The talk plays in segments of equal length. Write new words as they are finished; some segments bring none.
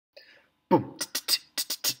Boom,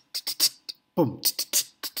 boom,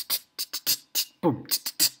 boom.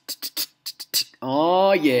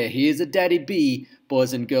 Oh yeah, here's a Daddy B,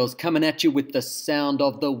 boys and girls, coming at you with the sound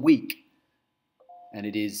of the week. And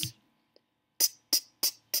it is...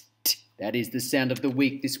 That is the sound of the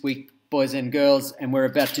week this week, boys and girls, and we're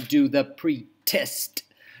about to do the pre-test.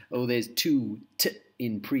 Oh, there's two t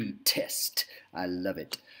in pre-test. I love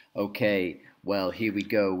it. Okay, well, here we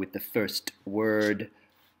go with the first word.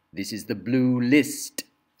 This is the blue list,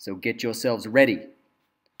 so get yourselves ready.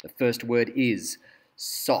 The first word is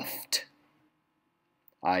soft.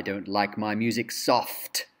 I don't like my music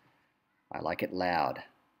soft. I like it loud.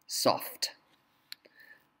 Soft.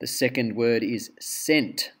 The second word is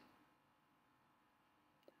sent.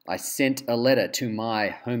 I sent a letter to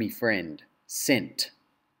my homie friend. Sent.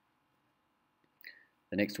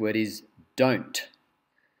 The next word is don't.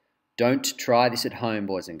 Don't try this at home,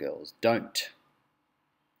 boys and girls. Don't.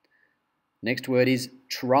 Next word is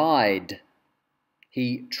tried.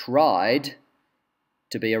 He tried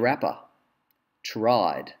to be a rapper.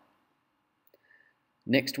 Tried.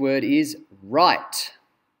 Next word is write.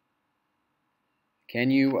 Can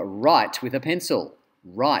you write with a pencil?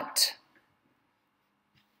 Write.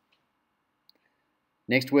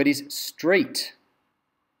 Next word is street.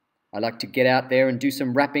 I like to get out there and do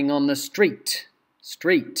some rapping on the street.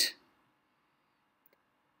 Street.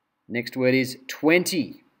 Next word is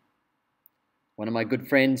 20. One of my good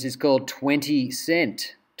friends is called 20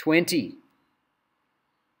 Cent. 20.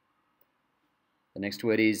 The next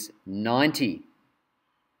word is 90.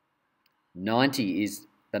 90 is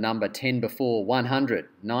the number 10 before 100.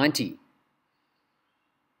 90.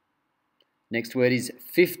 Next word is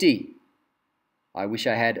 50. I wish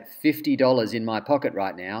I had $50 in my pocket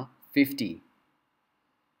right now. 50.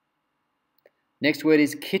 Next word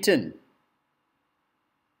is kitten.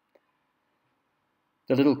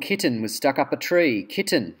 The little kitten was stuck up a tree.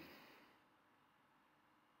 Kitten.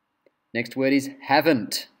 Next word is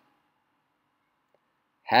haven't.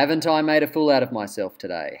 Haven't I made a fool out of myself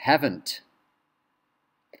today? Haven't.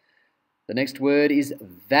 The next word is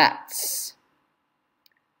that's.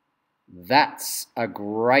 That's a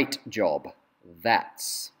great job.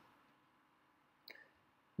 That's.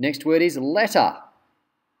 Next word is letter.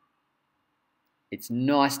 It's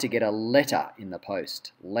nice to get a letter in the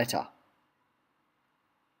post. Letter.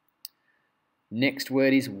 Next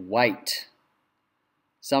word is wait.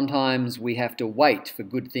 Sometimes we have to wait for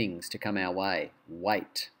good things to come our way.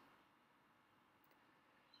 Wait.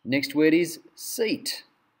 Next word is seat.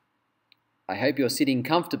 I hope you're sitting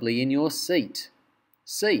comfortably in your seat.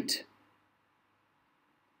 Seat.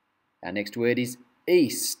 Our next word is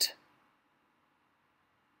east.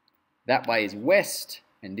 That way is west,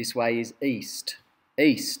 and this way is east.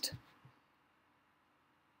 East.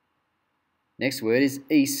 Next word is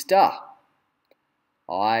Easter.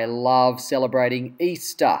 I love celebrating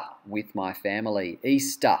Easter with my family.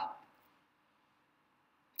 Easter.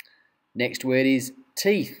 Next word is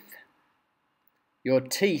teeth. Your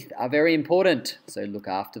teeth are very important, so look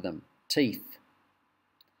after them. Teeth.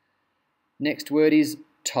 Next word is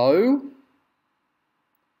toe.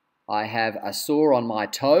 I have a sore on my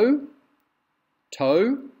toe.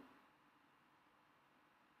 Toe.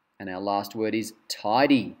 And our last word is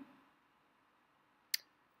tidy.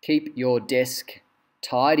 Keep your desk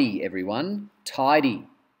tidy, everyone. Tidy.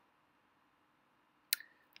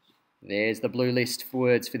 There's the blue list for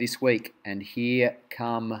words for this week, and here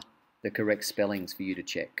come the correct spellings for you to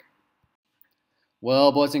check.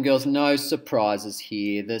 Well, boys and girls, no surprises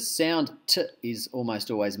here. The sound T is almost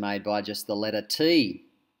always made by just the letter T.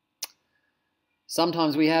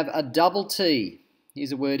 Sometimes we have a double T.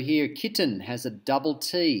 Here's a word here. Kitten has a double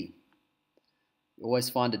T. You always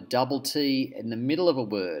find a double T in the middle of a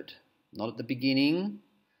word, not at the beginning,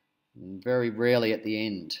 and very rarely at the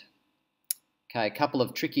end. Okay, a couple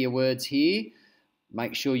of trickier words here.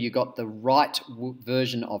 Make sure you got the right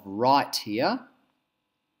version of write here.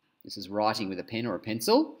 This is writing with a pen or a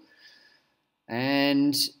pencil.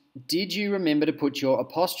 And did you remember to put your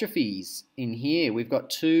apostrophes in here? We've got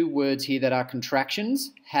two words here that are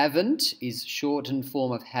contractions. Haven't is shortened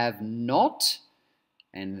form of have not,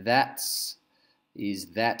 and that's is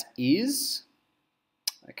that is.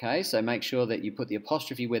 Okay, so make sure that you put the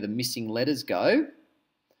apostrophe where the missing letters go.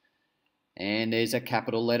 And there's a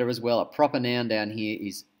capital letter as well. A proper noun down here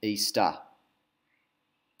is Easter.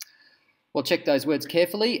 Well, check those words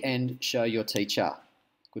carefully and show your teacher.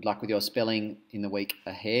 Good luck with your spelling in the week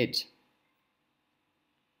ahead.